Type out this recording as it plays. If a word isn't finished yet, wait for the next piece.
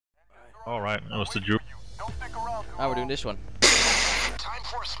Alright, that was the juke. Now we're doing this one.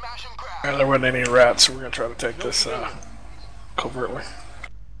 And there weren't any rats, so we're gonna try to take this covertly.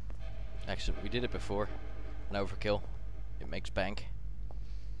 Excellent, we did it before. An overkill. It makes bank.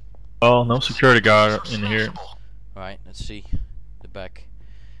 Oh, no security guard in here. Alright, let's see. The back.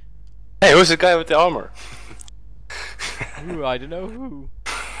 Hey, who's the guy with the armor? Ooh, I don't know who.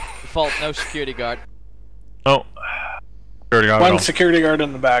 Default, no security guard. Oh. Security guard. One security guard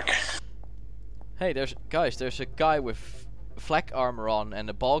in the back. Hey, there's a guy with flak armor on and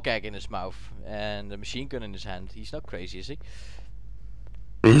a ball gag in his mouth and a machine gun in his hand. He's not crazy, is he?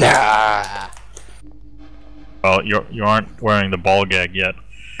 Nah. Well, you aren't wearing the ball gag yet.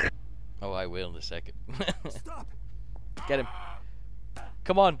 Oh, I will in a second. Get him.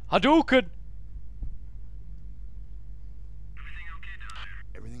 Come on, Hadouken!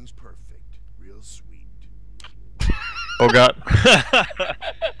 Everything's perfect. Real sweet. Oh god.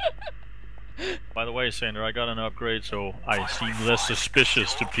 By the way, Xander, I got an upgrade, so I seem less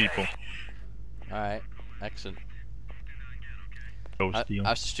suspicious to people. Alright, excellent. Ghost deal.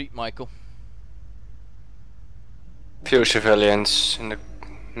 How's the street, Michael? Few civilians in the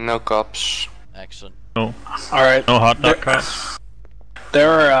no cops. Excellent. No. Alright. No hot dog crap.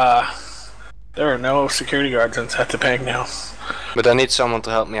 There are no security guards inside the bank now. But I need someone to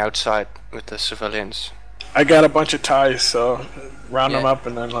help me outside with the civilians. I got a bunch of ties, so round them up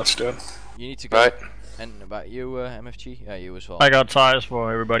and then let's do it. You need to go. Right. And about you, MFG? Yeah, you as well. I got ties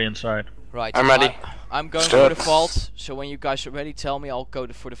for everybody inside. Right. I'm ready. I'm going do for it. the vault, so when you guys are ready, tell me. I'll go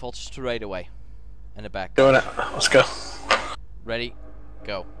for the vault straight away. In the back. Doing it. Let's go. Ready,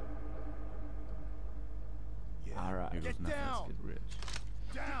 go. Alright. Get down.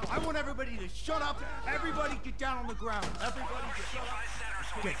 Down. I want everybody to shut up. Everybody get down on the ground. Everybody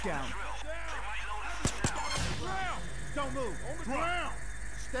get down. Don't move. On the ground.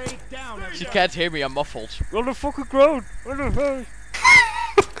 Stay down. Everybody. She can't hear me, I'm muffled. On the fucking ground! On the ground!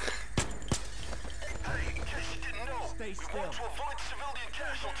 Stay still.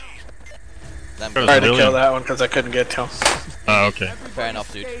 Damn, Sure. Tried to Civilian. kill that one because I couldn't get to him. Oh, okay. fair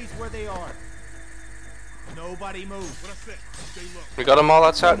enough, dude. Stays where they are. Nobody move. What I said. Stay low. We got them all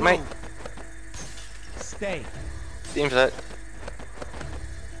outside, Don't mate. move. Stay. Seems that.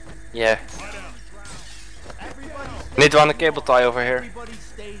 Yeah. Everybody. Need one on the cable tie over here. Everybody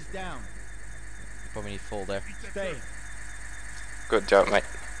stays down. Probably need full there. Stay. Good job, mate.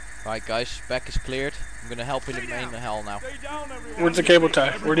 Right, guys, back is cleared. I'm gonna help in the main hell now. Stay down, everyone. Where's the cable tie?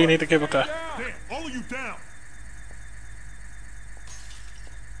 Where do you need the cable tie? Damn, all of you down.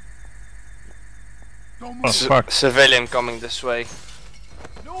 Don't Oh, move. fuck. Civilian coming this way.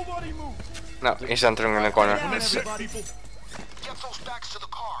 Nobody move. No, he's entering in the corner. Down, everybody. Get those backs to the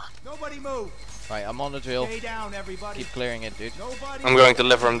car. Nobody move. Right, I'm on the drill. Stay down, everybody. Keep clearing it, dude. Nobody. I'm going to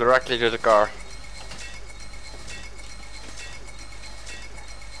deliver him directly to the car.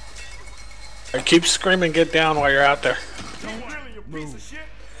 Alright, keep screaming, get down while you're out there. Move.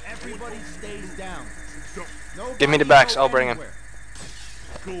 Everybody stays down. Nobody Give me the backs, go I'll bring him. anywhere.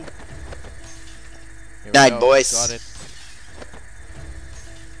 Here we Night, go. boys. Got it.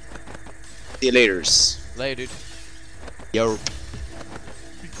 See you later. Later, dude. Yo.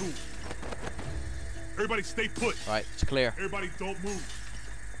 Be cool. Everybody stay put. Right, it's clear. Everybody don't move.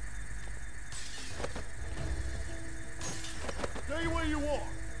 Stay where you are.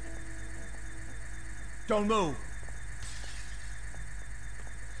 Don't move.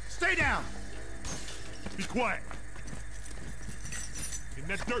 Stay down. Be quiet. In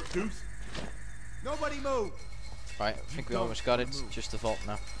that dirt, Deuce. Nobody move. Right, I think we almost got it. Just the vault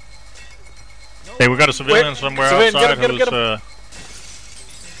now. Hey, we got a civilian Wait, somewhere civilian, get outside him, get him, who's,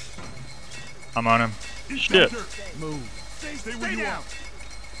 I'm on him. Shit. Move. Stay where you are.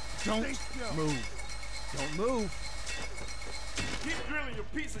 Don't move. Don't move. Keep drilling, you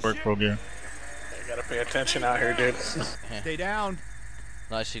piece of Work shit. pro gear. You gotta pay attention out here, dude. Stay down.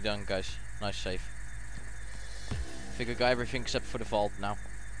 Nicely done, guys. Nice save. I think we got everything except for the vault now.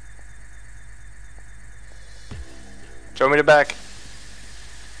 Show me the back.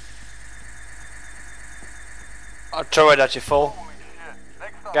 I'll throw it at you full.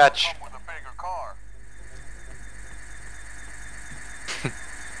 Catch.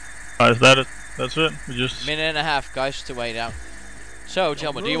 Is that it? That's it? We just... Minute and a half, guys, to wait out. So,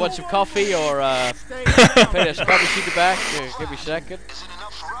 gentlemen, do you want some coffee or Stay down. pay us coffee to the back? Give me a second.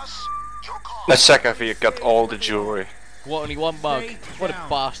 Let's check if you got all the jewelry. What, only one mug? Stay What a down.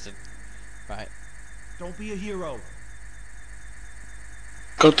 bastard. Right. Don't be a hero.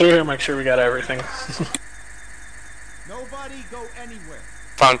 Go through here, make sure we got everything. Nobody go anywhere.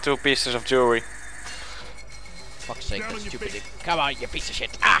 Found 2 pieces of jewelry. Fuck's sake, that's stupid. Come on, you piece of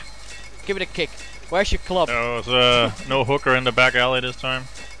shit. Ah! Give it a kick. Where's your club? There was no hooker in the back alley this time.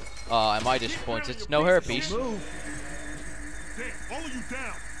 Oh, am I disappointed? No herpes. Damn, all of you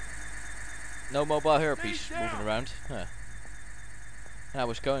down. No mobile herpes moving around. Huh. I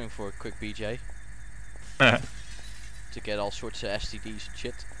was going for a quick BJ to get all sorts of STDs and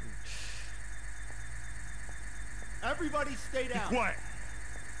shit. Everybody stay Be down. quiet.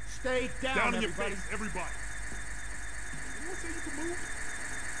 Stay down, Down in your everybody. face, everybody. Anyone say you can move?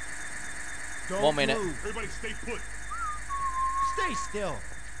 Don't 1 minute. move. Everybody stay put. Stay still.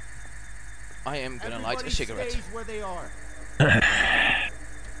 I am gonna light a Everybody cigarette. stays where they are.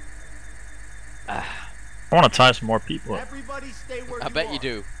 I want to tie some more people up. Everybody stay where I you bet are. you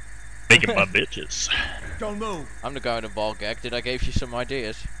do. Making my bitches. Don't move. I'm the guy with the ball gag. Did I give you some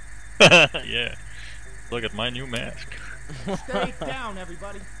ideas? Yeah. Look at my new mask. Stay down,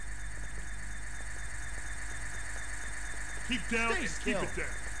 everybody. Keep down Stay and still. keep it down.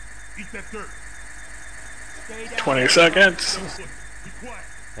 Eat that dirt. Stay down. 20 seconds. Stay put. Be quiet.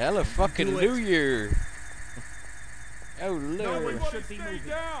 Hello fucking Do it. New Year. Oh No Lord. one should be moving.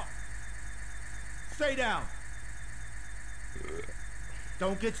 down. Stay down.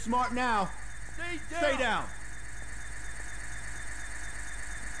 Don't get smart now. Stay down.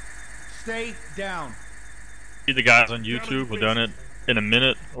 Stay down. See the guys on YouTube who done it in a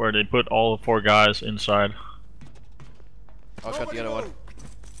minute, where they put all 4 guys inside. Oh, I got the other one. move.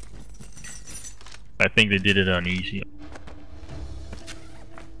 I think they did it on easy.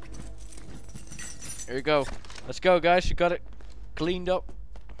 Here you go. Let's go, guys. You got it cleaned up.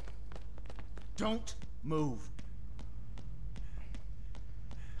 Don't move.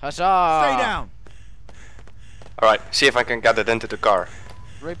 Huzzah! Stay down. Alright, see if I can get it into the car.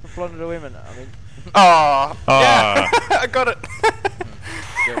 Rape and plunder the women. I mean, Oh, Ah. yeah, I got it.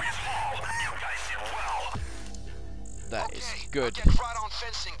 good. That is good. I'll get right on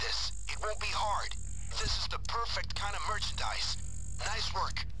fencing this. It won't be hard. This is the perfect kind of merchandise. Nice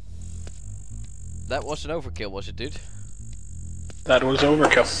work. That was an overkill, was it, dude? That was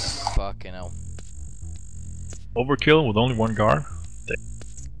overkill. Fucking hell. Overkill with only 1 guard?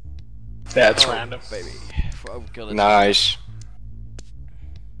 That's Oh, random. baby. For overkill. it's- Nice.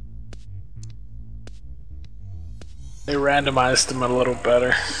 They randomized them a little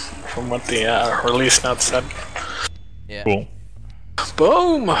better from what the release notes said. Yeah. Cool.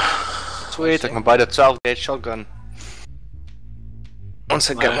 Boom! Sweet, I can buy the 12-gauge shotgun. Once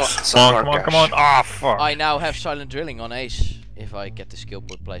I get Nice. some Come more on, come cash. on. Ah, fuck. I now have silent drilling on Ace if I get the skill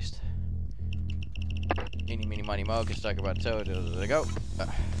point placed. Eeny, meeny, miny, mo, can talk about it. So, there we go.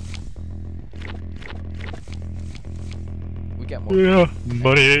 We get more. Yeah,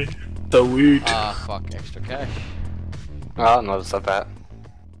 buddy. The weed. Ah, fuck, extra cash. Oh, no, that's not bad.